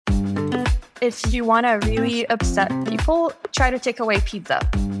If you want to really upset people, try to take away pizza.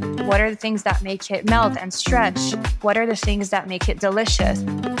 What are the things that make it melt and stretch? What are the things that make it delicious?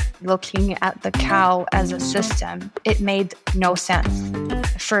 Looking at the cow as a system, it made no sense.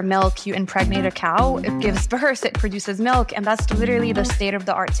 For milk, you impregnate a cow, it gives birth, it produces milk, and that's literally the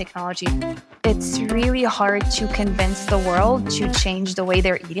state-of-the-art technology. It's really hard to convince the world to change the way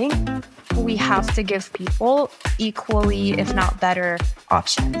they're eating. We have to give people equally, if not better,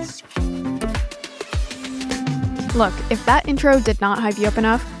 options. Look, if that intro did not hype you up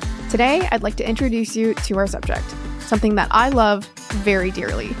enough, today I'd like to introduce you to our subject, something that I love very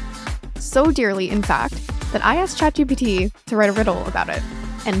dearly. So dearly, in fact, that I asked ChatGPT to write a riddle about it,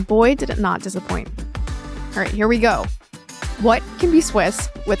 and boy, did it not disappoint. All right, here we go. What can be Swiss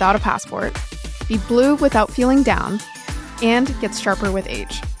without a passport, be blue without feeling down, and gets sharper with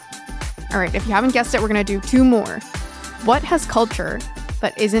age? All right, if you haven't guessed it, we're going to do two more. What has culture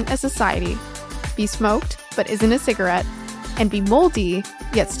but isn't a society, be smoked but isn't a cigarette, and be moldy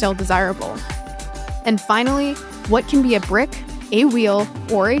yet still desirable? And finally, what can be a brick, a wheel,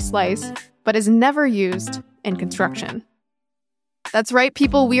 or a slice, but is never used in construction? That's right,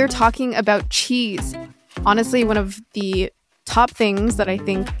 people, we are talking about cheese. Honestly, one of the top things that I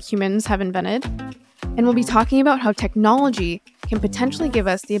think humans have invented. And we'll be talking about how technology can potentially give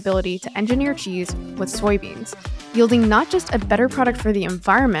us the ability to engineer cheese with soybeans, yielding not just a better product for the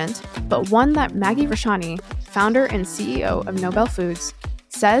environment, but one that Magi Richani, founder and CEO of Nobell Foods,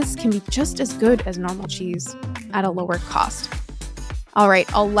 says can be just as good as normal cheese at a lower cost. All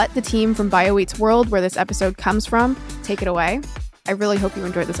right, I'll let the team from BioEat's World, where this episode comes from, take it away. I really hope you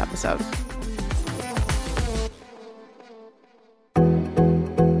enjoyed this episode.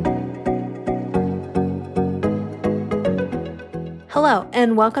 Hello,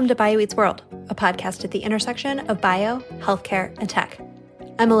 and welcome to BioEat's World, a podcast at the intersection of bio, healthcare, and tech.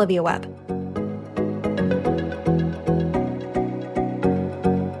 I'm Olivia Webb.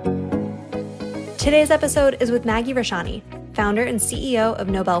 Today's episode is with Magi Richani, founder and CEO of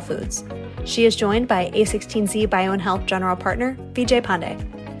Nobell Foods. She is joined by A16Z Bio and Health General Partner, Vijay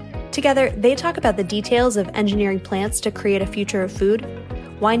Pande. Together, they talk about the details of engineering plants to create a future of food,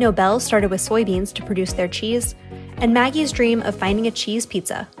 why Nobel started with soybeans to produce their cheese, and Maggie's dream of finding a cheese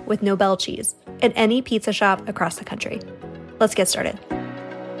pizza with Nobel cheese at any pizza shop across the country. Let's get started.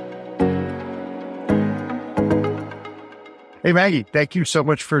 Hey, Maggie, thank you so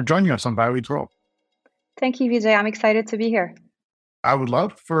much for joining us on BioEat's World. Thank you, Vijay. I'm excited to be here. I would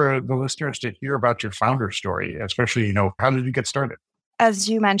love for the listeners to hear about your founder story, especially, how did you get started? As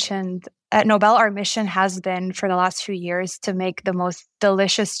you mentioned, at Nobel, our mission has been for the last few years to make the most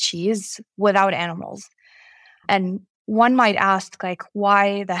delicious cheese without animals. And one might ask,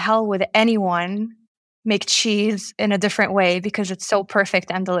 why the hell would anyone make cheese in a different way? Because it's so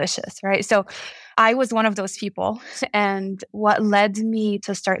perfect and delicious, right? So I was one of those people. And what led me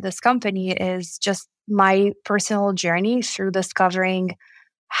to start this company is just my personal journey through discovering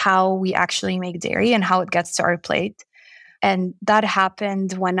how we actually make dairy and how it gets to our plate. And that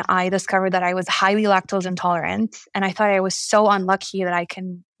happened when I discovered that I was highly lactose intolerant. And I thought I was so unlucky that I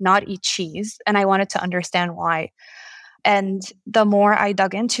can not eat cheese. And I wanted to understand why. And the more I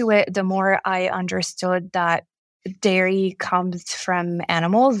dug into it, the more I understood that dairy comes from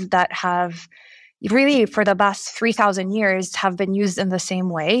animals that have really, for the past 3,000 years, have been used in the same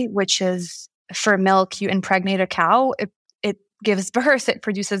way, which is for milk, you impregnate a cow, it gives birth, it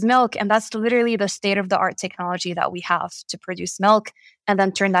produces milk. And that's literally the state-of-the-art technology that we have to produce milk and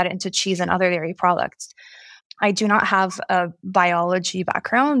then turn that into cheese and other dairy products. I do not have a biology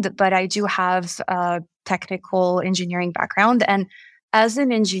background, but I do have a technical engineering background. And as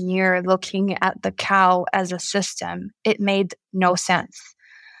an engineer looking at the cow as a system, it made no sense.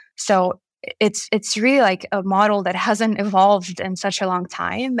 So it's really like a model that hasn't evolved in such a long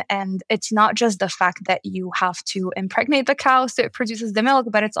time. And it's not just the fact that you have to impregnate the cow so it produces the milk,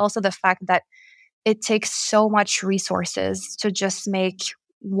 but it's also the fact that it takes so much resources to just make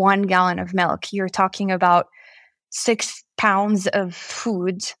 1 gallon of milk. You're talking about 6 pounds of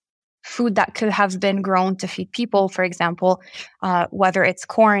food that could have been grown to feed people, for example, whether it's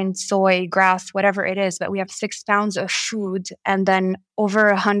corn, soy, grass, whatever it is. But we have 6 pounds of food and then over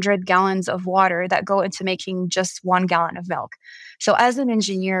 100 gallons of water that go into making just 1 gallon of milk. So as an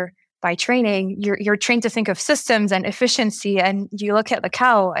engineer by training, you're trained to think of systems and efficiency. And you look at the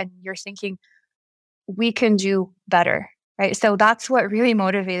cow and you're thinking, we can do better, right? So that's what really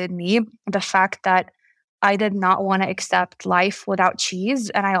motivated me, the fact that I did not want to accept life without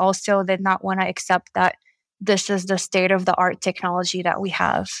cheese. And I also did not want to accept that this is the state-of-the-art technology that we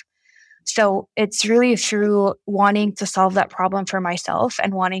have. So it's really through wanting to solve that problem for myself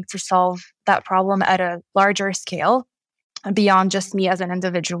and wanting to solve that problem at a larger scale beyond just me as an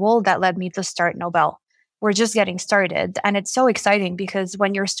individual that led me to start Nobel. We're just getting started. And it's so exciting because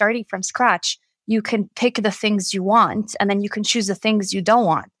when you're starting from scratch, you can pick the things you want and then you can choose the things you don't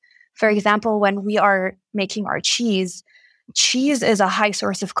want. For example, when we are making our cheese is a high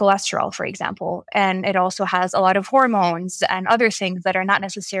source of cholesterol, for example, and it also has a lot of hormones and other things that are not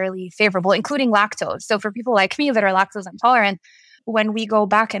necessarily favorable, including lactose. So for people like me that are lactose intolerant, when we go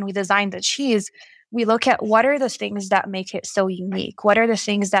back and we design the cheese, we look at what are the things that make it so unique? What are the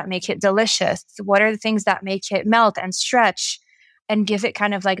things that make it delicious? What are the things that make it melt and stretch and give it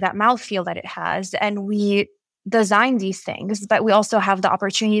kind of like that mouthfeel that it has? And we design these things, but we also have the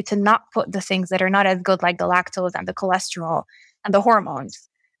opportunity to not put the things that are not as good, like the lactose and the cholesterol and the hormones,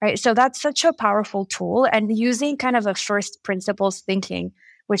 right? So that's such a powerful tool. And using kind of a first principles thinking,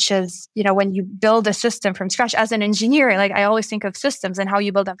 which is, when you build a system from scratch as an engineer, like I always think of systems and how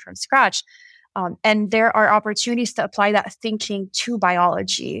you build them from scratch. And there are opportunities to apply that thinking to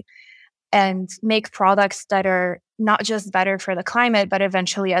biology and make products that are not just better for the climate, but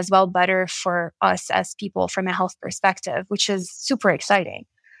eventually as well better for us as people from a health perspective, which is super exciting.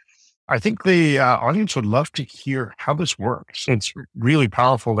 I think the audience would love to hear how this works. It's really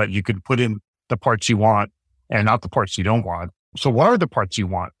powerful that you can put in the parts you want and not the parts you don't want. So what are the parts you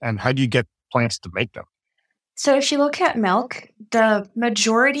want and how do you get plants to make them? So if you look at milk, the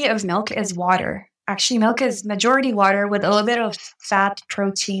majority of milk is water. Actually, milk is majority water with a little bit of fat,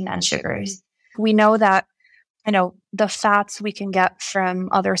 protein, and sugars. We know that, the fats we can get from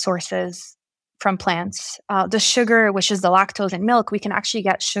other sources from plants. The sugar, which is the lactose in milk, we can actually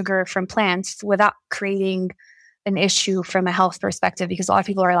get sugar from plants without creating an issue from a health perspective because a lot of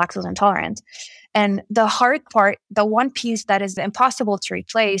people are lactose intolerant. And the hard part, the one piece that is impossible to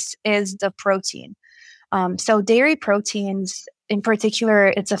replace is the protein. So dairy proteins, in particular,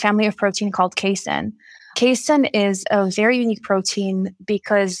 it's a family of protein called casein. Casein is a very unique protein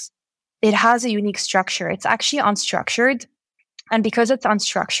because it has a unique structure. It's actually unstructured. And because it's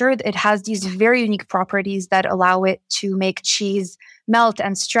unstructured, it has these very unique properties that allow it to make cheese melt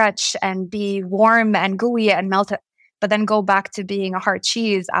and stretch and be warm and gooey and melt, but then go back to being a hard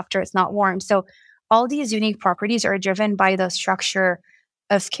cheese after it's not warm. So all these unique properties are driven by the structure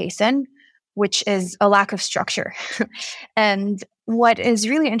of casein, which is a lack of structure. And what is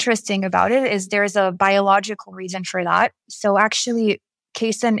really interesting about it is there's a biological reason for that. So actually,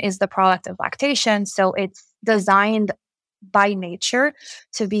 casein is the product of lactation. So it's designed by nature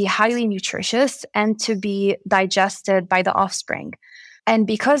to be highly nutritious and to be digested by the offspring. And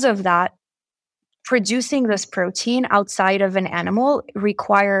because of that, producing this protein outside of an animal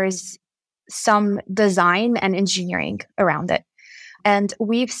requires some design and engineering around it. And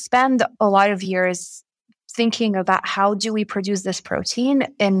we've spent a lot of years thinking about how do we produce this protein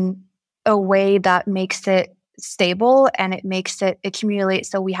in a way that makes it stable and it makes it accumulate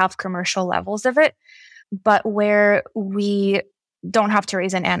so we have commercial levels of it, but where we don't have to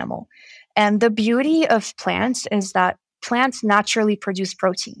raise an animal. And the beauty of plants is that plants naturally produce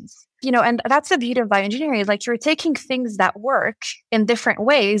proteins. And that's the beauty of bioengineering, is like you're taking things that work in different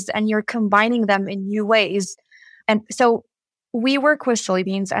ways and you're combining them in new ways. And so we work with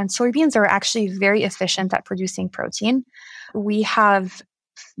soybeans, and soybeans are actually very efficient at producing protein. We have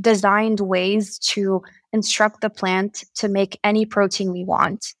designed ways to instruct the plant to make any protein we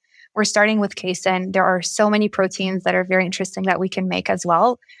want. We're starting with casein. There are so many proteins that are very interesting that we can make as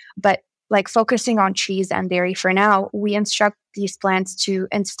well. But like focusing on cheese and dairy for now, we instruct these plants to,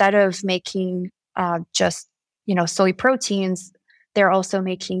 instead of making just, soy proteins, they're also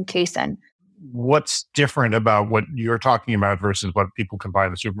making casein. What's different about what you're talking about versus what people can buy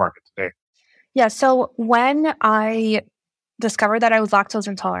in the supermarket today? Yeah. So when I discovered that I was lactose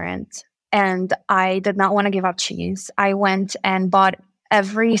intolerant and I did not want to give up cheese, I went and bought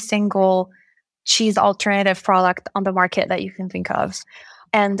every single cheese alternative product on the market that you can think of.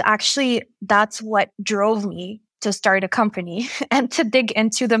 And actually, that's what drove me to start a company and to dig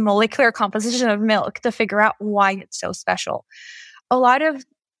into the molecular composition of milk to figure out why it's so special. A lot of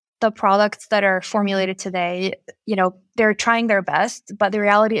the products that are formulated today, they're trying their best, but the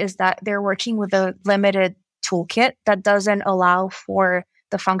reality is that they're working with a limited toolkit that doesn't allow for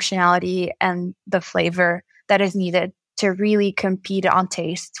the functionality and the flavor that is needed to really compete on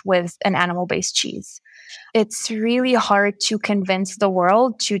taste with an animal-based cheese. It's really hard to convince the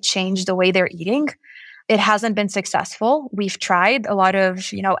world to change the way they're eating. It hasn't been successful. We've tried. A lot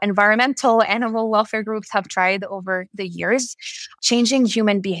of, environmental animal welfare groups have tried over the years. Changing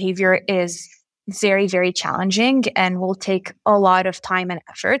human behavior is very, very challenging and will take a lot of time and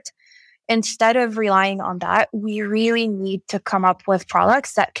effort. instead of relying on that, we really need to come up with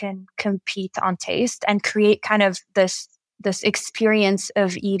products that can compete on taste and create kind of this experience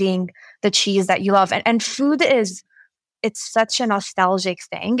of eating the cheese that you love. And food it's such a nostalgic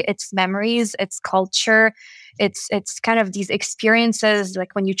thing. It's memories, it's culture, it's kind of these experiences.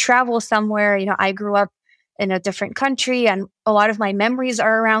 Like when you travel somewhere, I grew up in a different country and a lot of my memories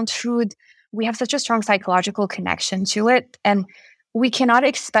are around food. We have such a strong psychological connection to it. And we cannot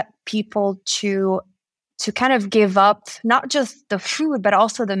expect people to kind of give up not just the food, but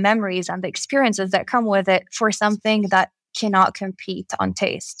also the memories and the experiences that come with it for something that cannot compete on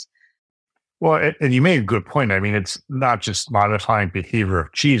taste. Well, and you made a good point. I mean, it's not just modifying behavior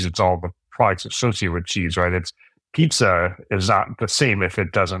of cheese, it's all the products associated with cheese, right? It's pizza is not the same if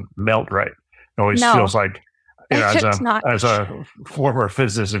it doesn't melt right. It always feels like, as a former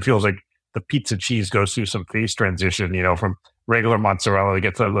physicist, it feels like the pizza cheese goes through some phase transition, from regular mozzarella, it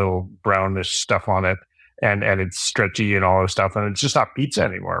gets a little brownish stuff on it. And it's stretchy and all this stuff. And it's just not pizza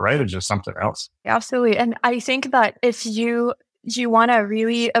anymore, right? It's just something else. Absolutely. And I think that if you want to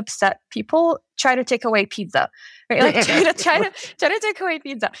really upset people, try to take away pizza, right? Like try to take away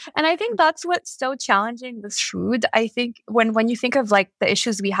pizza. And I think that's what's so challenging with food. I think when you think of like the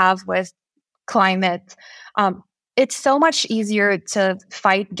issues we have with climate, it's so much easier to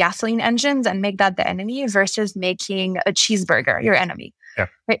fight gasoline engines and make that the enemy versus making a cheeseburger your enemy. Yeah.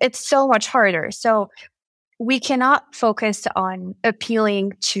 Right? It's so much harder. So we cannot focus on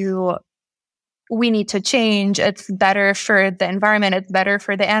appealing to, we need to change, it's better for the environment, it's better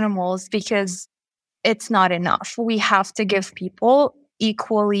for the animals, because it's not enough. We have to give people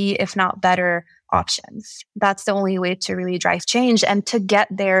equally, if not better, options. That's the only way to really drive change. And to get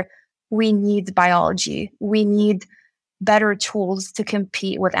there, we need biology. We need better tools to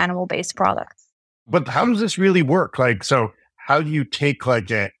compete with animal-based products. But how does this really work? So how do you take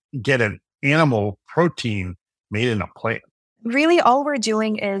get an animal protein made in a plant? Really, all we're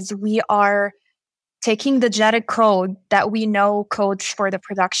doing is we are taking the genetic code that we know codes for the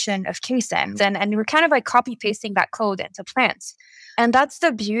production of casein, and we're kind of like copy pasting that code into plants. And that's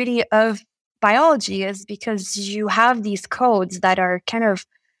the beauty of biology, is because you have these codes that are kind of,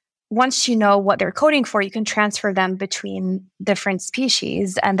 once you know what they're coding for, you can transfer them between different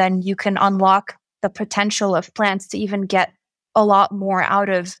species, and then you can unlock the potential of plants to even get a lot more out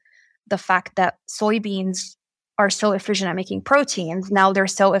of the fact that soybeans are so efficient at making proteins. Now they're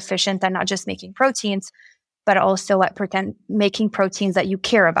so efficient at not just making proteins, but also at making proteins that you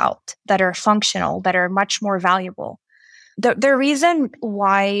care about, that are functional, that are much more valuable. The reason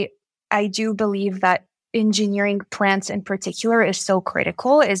why I do believe that engineering plants in particular is so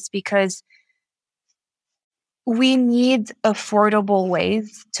critical is because we need affordable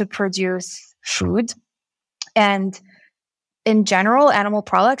ways to produce food. And in general, animal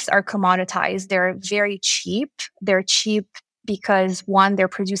products are commoditized. They're very cheap. They're cheap because, one, they're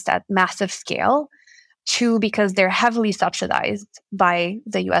produced at massive scale. Two, because they're heavily subsidized by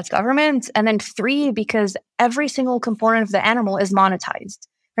the US government. And then three, because every single component of the animal is monetized,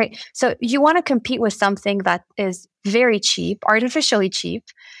 right? So you want to compete with something that is very cheap, artificially cheap,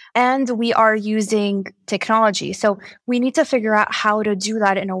 and we are using technology. So we need to figure out how to do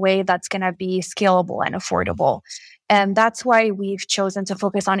that in a way that's going to be scalable and affordable. And that's why we've chosen to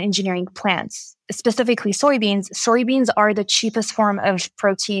focus on engineering plants, specifically soybeans. Soybeans are the cheapest form of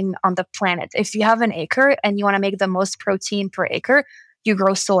protein on the planet. If you have an acre and you want to make the most protein per acre, you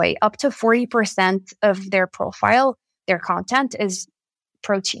grow soy. Up to 40% of their profile, their content is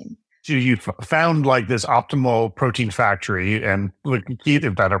protein. So you found this optimal protein factory, and the key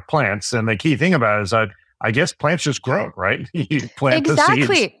that are plants. And the key thing about it is that I guess plants just grow, right? You plant the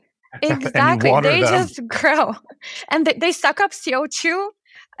seeds. Exactly. They just grow, and they suck up CO2,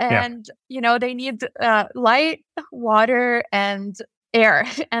 and they need light, water, and air,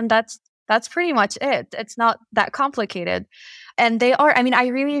 and that's pretty much it. It's not that complicated, and they are. I mean, I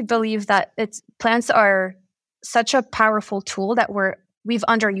really believe that plants are such a powerful tool that we've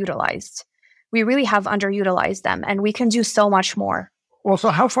underutilized. We really have underutilized them, and we can do so much more. Well, so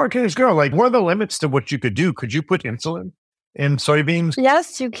how far can this go? What are the limits to what you could do? Could you put insulin in soybeans?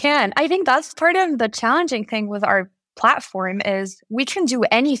 Yes, you can. I think that's part of the challenging thing with our platform is we can do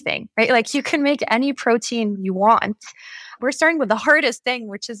anything, right? You can make any protein you want. We're starting with the hardest thing,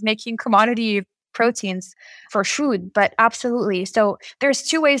 which is making commodity proteins for food, but absolutely. So there's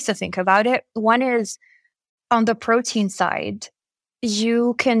two ways to think about it. One is on the protein side,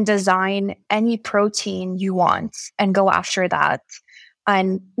 you can design any protein you want and go after that.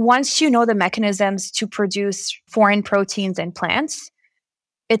 And once you know the mechanisms to produce foreign proteins in plants,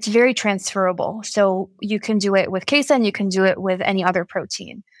 it's very transferable. So you can do it with casein, you can do it with any other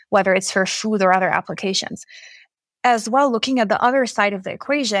protein. whether it's for food or other applications. As well, looking at the other side of the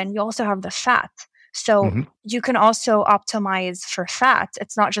equation, you also have the fat. So you can also optimize for fat.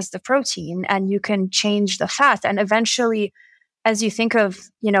 It's not just the protein, and you can change the fat. And eventually, as you think of,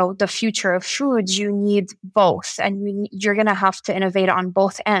 the future of food, you need both, and you're going to have to innovate on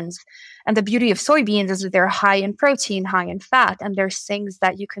both ends. And the beauty of soybeans is that they're high in protein, high in fat, and there's things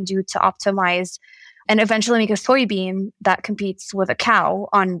that you can do to optimize and eventually make a soybean that competes with a cow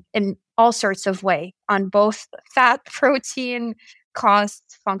in all sorts of way on both fat, protein,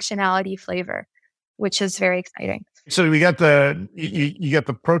 cost, functionality, flavor, which is very exciting. So we got you got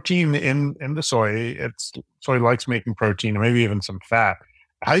the protein in the soy. Soy likes making protein, or maybe even some fat.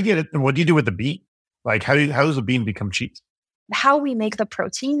 How do you get it? What do you do with the bean? Like how does the bean become cheese? How we make the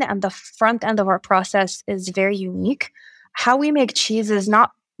protein and the front end of our process is very unique. How we make cheese is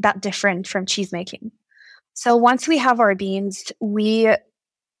not that different from cheese making. So once we have our beans, the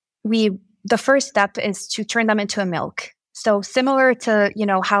first step is to turn them into a milk. So similar to,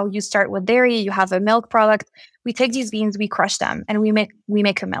 how you start with dairy, you have a milk product. We take these beans, we crush them, and we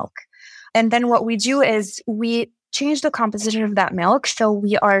make a milk. And then what we do is we change the composition of that milk. So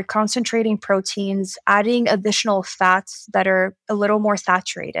we are concentrating proteins, adding additional fats that are a little more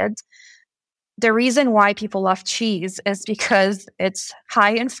saturated. The reason why people love cheese is because it's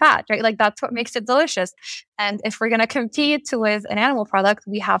high in fat, right? Like that's what makes it delicious. And if we're going to compete with an animal product,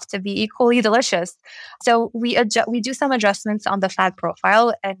 we have to be equally delicious. So we do some adjustments on the fat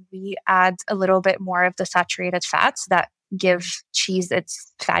profile, and we add a little bit more of the saturated fats that give cheese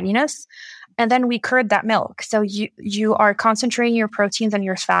its fattiness. And then we curd that milk. So you are concentrating your proteins and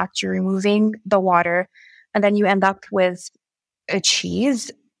your fats, you're removing the water, and then you end up with a cheese.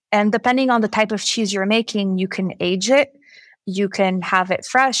 And depending on the type of cheese you're making, you can age it, you can have it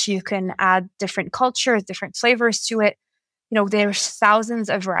fresh, you can add different cultures, different flavors to it. There's thousands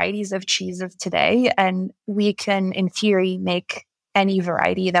of varieties of cheeses today, and we can, in theory, make any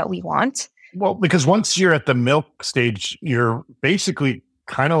variety that we want. Well, because once you're at the milk stage, you're basically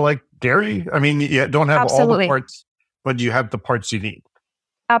kind of like dairy. I mean, you don't have all the parts, but you have the parts you need.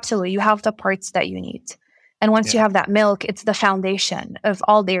 Absolutely. You have the parts that you need. And once you have that milk, it's the foundation of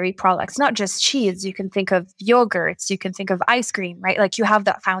all dairy products, not just cheese. You can think of yogurts, you can think of ice cream, right? Like you have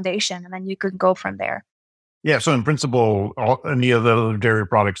that foundation, and then you could go from there. Yeah. So in principle, any of the other dairy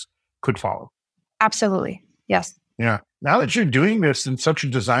products could follow. Absolutely. Yes. Yeah. Now that you're doing this in such a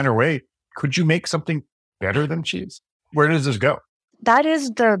designer way, could you make something better than cheese? Where does this go? That is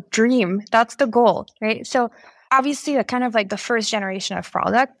the dream. That's the goal, right? So obviously, kind of like the first generation of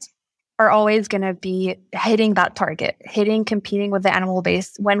products are always going to be hitting that target, competing with the animal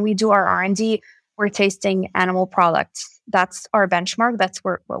base. When we do our R&D, we're tasting animal products. That's our benchmark. That's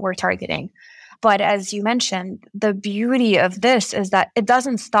what we're targeting. But as you mentioned, the beauty of this is that it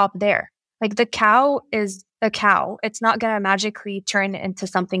doesn't stop there. Like the cow is a cow. It's not going to magically turn into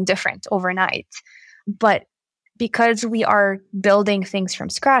something different overnight. But because we are building things from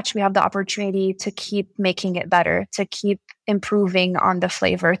scratch, we have the opportunity to keep making it better, to keep improving on the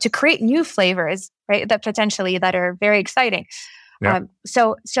flavor, to create new flavors, right? That are very exciting. Yeah.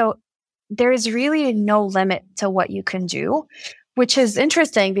 So there is really no limit to what you can do, which is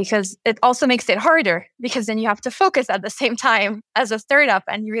interesting because it also makes it harder, because then you have to focus at the same time as a startup,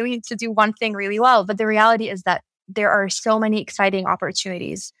 and you really need to do one thing really well. But the reality is that there are so many exciting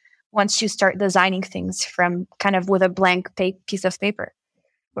opportunities once you start designing things from kind of with a blank piece of paper.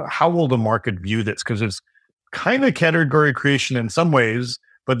 How will the market view this? Because it's kind of category creation in some ways,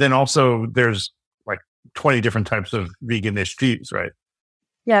 but then also there's like 20 different types of vegan-ish cheese, right?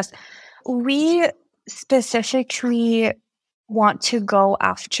 Yes. We specifically want to go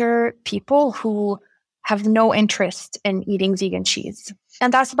after people who have no interest in eating vegan cheese.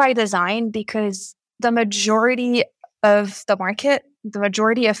 And that's by design, because the majority of the market, the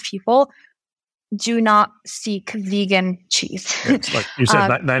majority of people do not seek vegan cheese. It's like you said,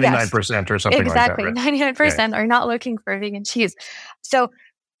 99% or something exactly, like that. Right? 99% are not looking for vegan cheese. So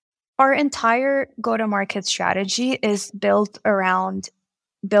our entire go-to-market strategy is built around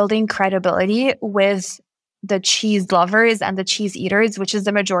building credibility with the cheese lovers and the cheese eaters, which is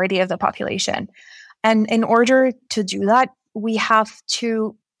the majority of the population. And in order to do that, we have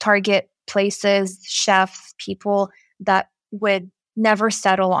to target places, chefs, people that would never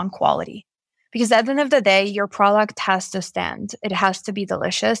settle on quality. Because at the end of the day, your product has to stand. It has to be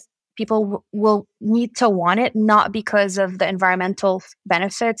delicious. People will need to want it, not because of the environmental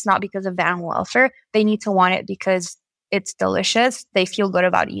benefits, not because of the animal welfare. They need to want it because it's delicious. They feel good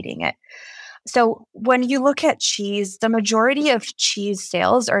about eating it. So when you look at cheese, the majority of cheese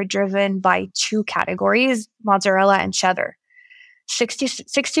sales are driven by two categories, mozzarella and cheddar.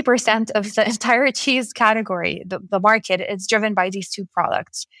 60% of the entire cheese category, the market, is driven by these two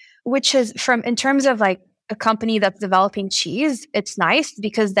products, which is in terms of like a company that's developing cheese, it's nice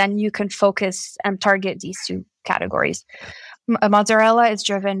because then you can focus and target these two categories. Mozzarella is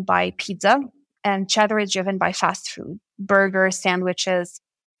driven by pizza and cheddar is driven by fast food, burgers, sandwiches.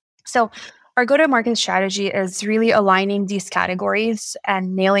 So our go-to-market strategy is really aligning these categories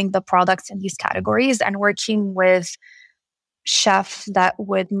and nailing the products in these categories and working with chefs that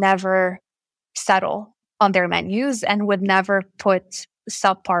would never settle on their menus and would never put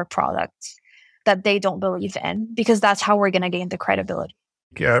subpar products that they don't believe in, because that's how we're going to gain the credibility.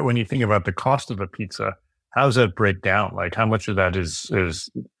 When you think about the cost of a pizza, how does that break down? Like how much of that is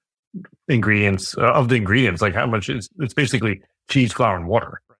ingredients of the ingredients? Like how much it's basically cheese, flour, and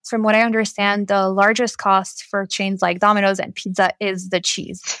water. From what I understand, the largest cost for chains like Domino's and pizza is the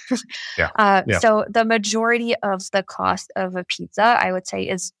cheese. So the majority of the cost of a pizza, I would say,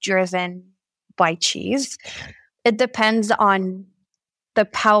 is driven by cheese. It depends on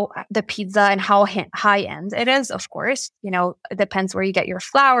the pizza and how high end it is, of course. It depends where you get your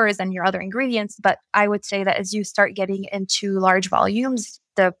flours and your other ingredients. But I would say that as you start getting into large volumes,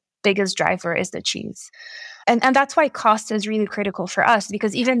 the biggest driver is the cheese. And that's why cost is really critical for us,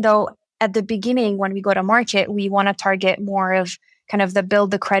 because even though at the beginning, when we go to market, we want to target more of kind of the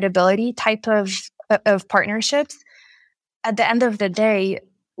build the credibility type of partnerships, at the end of the day,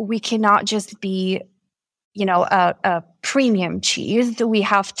 we cannot just be a premium cheese. We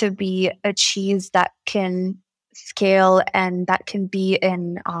have to be a cheese that can scale and that can be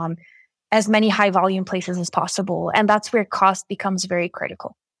in as many high volume places as possible. And that's where cost becomes very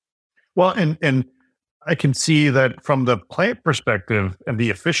critical. Well, and I can see that from the plant perspective and the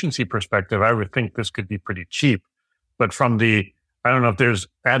efficiency perspective, I would think this could be pretty cheap. But from I don't know if there's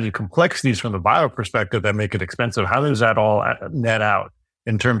added complexities from the bio perspective that make it expensive. How does that all net out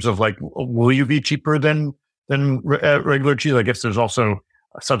in terms of like, will you be cheaper than regular cheese? I guess there's also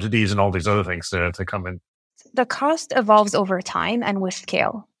subsidies and all these other things to come in. The cost evolves over time and with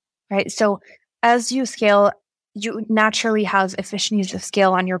scale, right? So as you scale, you naturally have efficiencies of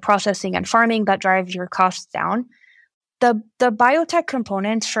scale on your processing and farming that drive your costs down. The biotech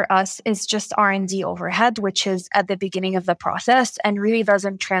component for us is just R&D overhead, which is at the beginning of the process and really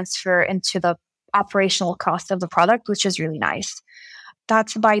doesn't transfer into the operational cost of the product, which is really nice.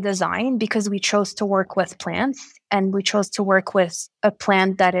 That's by design because we chose to work with plants and we chose to work with a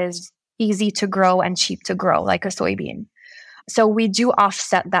plant that is easy to grow and cheap to grow, like a soybean. So we do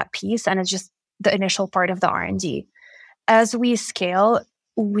offset that piece, and it's just the initial part of the R&D. As we scale,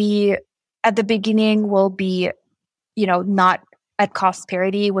 we at the beginning will be, not at cost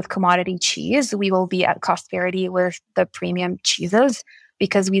parity with commodity cheese. We will be at cost parity with the premium cheeses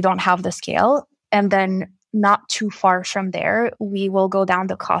because we don't have the scale. And then not too far from there, we will go down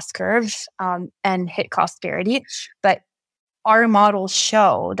the cost curve and hit cost parity. But our models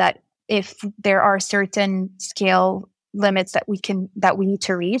show that if there are certain scale limits that we need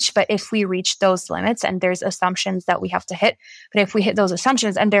to reach, but if we reach those limits and there's assumptions that we have to hit, but if we hit those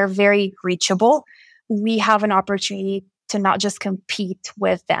assumptions and they're very reachable, we have an opportunity to not just compete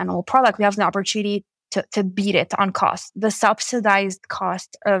with the animal product, we have an opportunity to beat it on cost. The subsidized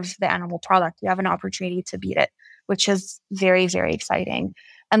cost of the animal product, we have an opportunity to beat it, which is very, very exciting.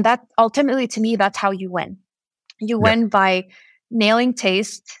 And that ultimately, to me, that's how you win. You win by nailing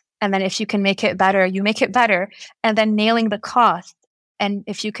taste. And then if you can make it better, you make it better. And then nailing the cost. And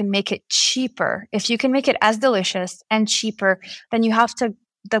if you can make it cheaper, if you can make it as delicious and cheaper, then you have to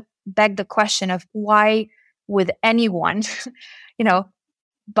beg the question of why would anyone,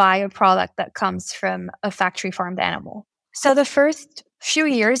 buy a product that comes from a factory farmed animal. So the first few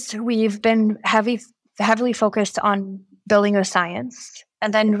years, we've been heavily focused on building the science.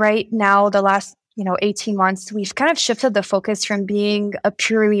 And then right now, the last 18 months, we've kind of shifted the focus from being a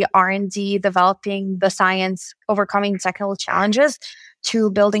purely R&D, developing the science, overcoming technical challenges,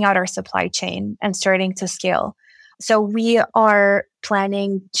 to building out our supply chain and starting to scale. So we are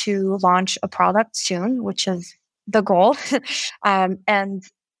planning to launch a product soon, which is the goal. And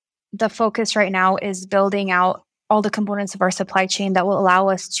the focus right now is building out all the components of our supply chain that will allow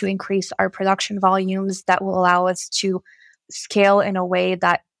us to increase our production volumes, that will allow us to scale in a way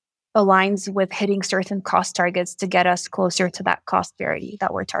that aligns with hitting certain cost targets to get us closer to that cost parity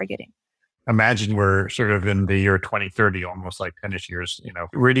that we're targeting. Imagine we're sort of in the year 2030, almost like 10-ish years.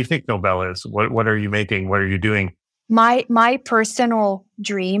 Where do you think Nobel is? What are you making? What are you doing? My personal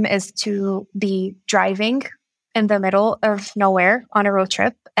dream is to be driving in the middle of nowhere on a road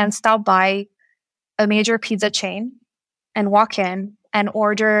trip and stop by a major pizza chain and walk in and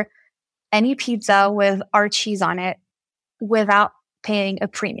order any pizza with our cheese on it without paying a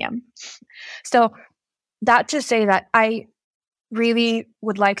premium. So that to say that I really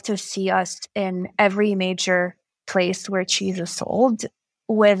would like to see us in every major place where cheese is sold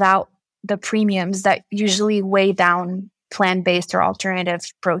without the premiums that usually weigh down plant-based or alternative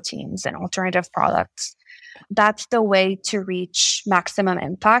proteins and alternative products. That's the way to reach maximum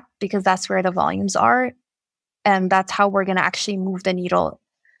impact because that's where the volumes are. And that's how we're going to actually move the needle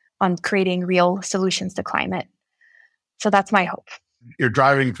on creating real solutions to climate. So that's my hope. You're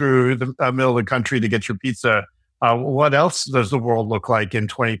driving through the middle of the country to get your pizza. What else does the world look like in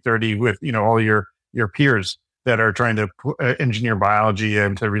 2030 with, all your peers that are trying to engineer biology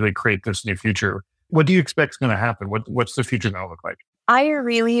and to really create this new future? What do you expect is going to happen? What's the future going to look like? I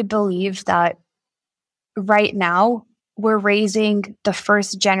really believe that right now we're raising the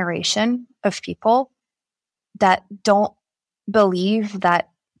first generation of people that don't believe that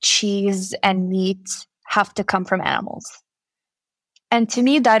cheese and meat have to come from animals. And to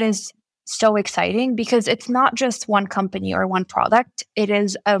me, that is so exciting because it's not just one company or one product. It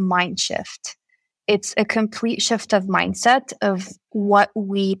is a mind shift. It's a complete shift of mindset of what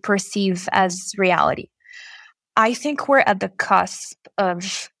we perceive as reality. I think we're at the cusp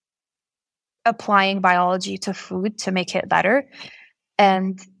of applying biology to food to make it better.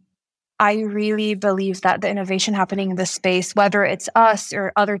 And I really believe that the innovation happening in this space, whether it's us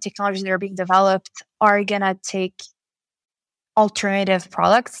or other technologies that are being developed, are going to take alternative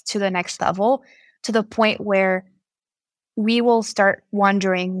products to the next level, to the point where we will start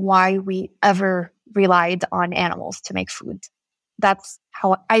wondering why we ever relied on animals to make food. That's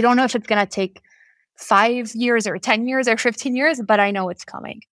how, I don't know if it's going to take 5 years or 10 years or 15 years, but I know it's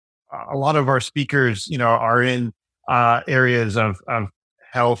coming. A lot of our speakers, are in areas of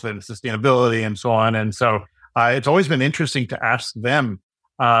health and sustainability and so on. And so it's always been interesting to ask them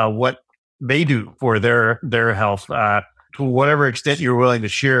what they do for their health, to whatever extent you're willing to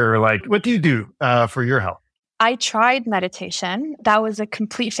share. Like, what do you do for your health? I tried meditation. That was a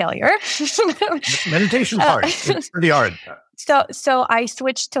complete failure. Meditation's hard. It's pretty hard. So I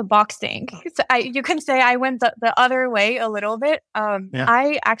switched to boxing. So you can say I went the other way a little bit.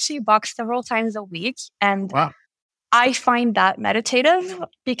 I actually box several times a week, and wow. I find that meditative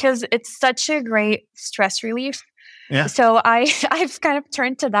because it's such a great stress relief. Yeah. So I've kind of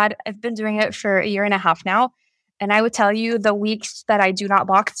turned to that. I've been doing it for 1.5 years now. And I would tell you the weeks that I do not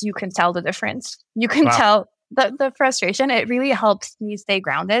box, you can tell the difference. You can tell the frustration. It really helps me stay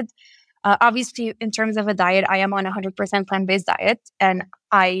grounded. Obviously, in terms of a diet, I am on 100% plant-based diet and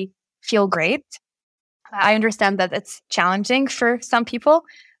I feel great. I understand that it's challenging for some people,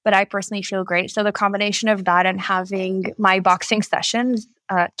 but I personally feel great. So the combination of that and having my boxing sessions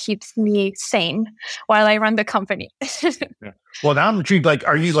keeps me sane while I run the company. Yeah. Well, now I'm intrigued. Like,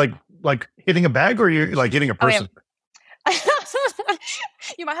 are you like hitting a bag or you're like hitting a person? Oh, yeah.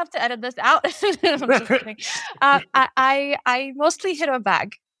 You might have to edit this out. I mostly hit a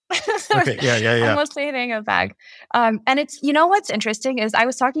bag. Okay. Yeah. I'm mostly hitting a bag. And it's, what's interesting is I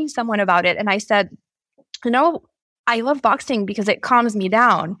was talking to someone about it and I said, I love boxing because it calms me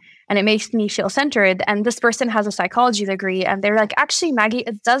down and it makes me feel centered. And this person has a psychology degree and they're like, actually, Maggie,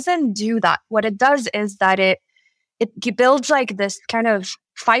 it doesn't do that. What it does is that it builds like this kind of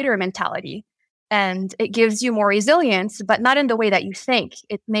fighter mentality. And it gives you more resilience, but not in the way that you think.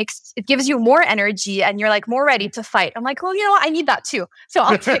 It gives you more energy and you're like more ready to fight. I'm like, well, I need that too. So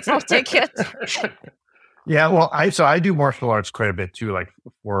I'll take it. Yeah. Well, I do martial arts quite a bit too, like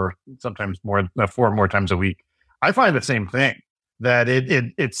 4 more times a week. I find the same thing, that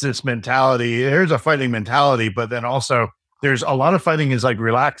it's this mentality. There's a fighting mentality, but then also there's a lot of fighting is like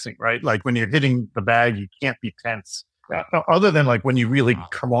relaxing, right? Like when you're hitting the bag, you can't be tense. Other than like when you really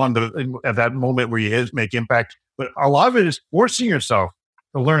come on at that moment where you make impact. But a lot of it is forcing yourself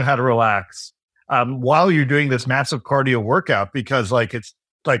to learn how to relax while you're doing this massive cardio workout, because like it's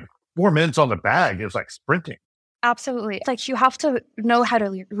like 4 minutes on the bag is like sprinting. Absolutely. It's like you have to know how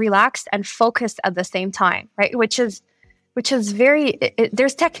to relax and focus at the same time, right? Which is very,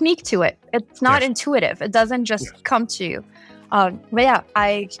 there's technique to it. It's not intuitive. It doesn't just come to you. But yeah,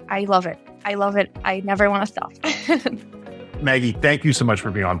 I love it. I love it. I never want to stop. Maggie, thank you so much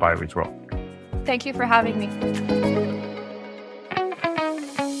for being on BioEats World. Thank you for having me.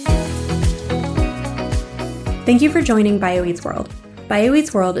 Thank you for joining BioEats World.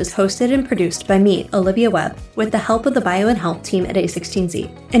 BioEats World is hosted and produced by me, Olivia Webb, with the help of the Bio and Health team at A16Z,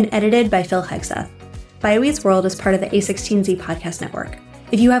 and edited by Phil Hegseth. BioEats World is part of the A16Z podcast network.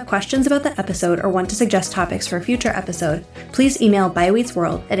 If you have questions about the episode or want to suggest topics for a future episode, please email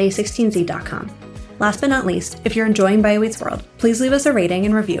bioeatsworld@a16z.com. Last but not least, if you're enjoying BioEats World, please leave us a rating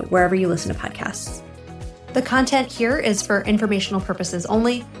and review wherever you listen to podcasts. The content here is for informational purposes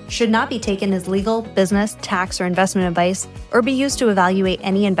only, should not be taken as legal, business, tax, or investment advice, or be used to evaluate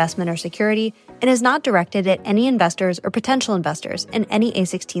any investment or security, and is not directed at any investors or potential investors in any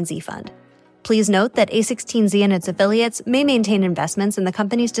A16Z fund. Please note that A16Z and its affiliates may maintain investments in the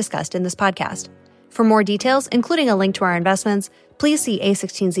companies discussed in this podcast. For more details, including a link to our investments, please see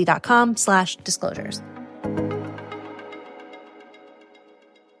a16z.com/disclosures.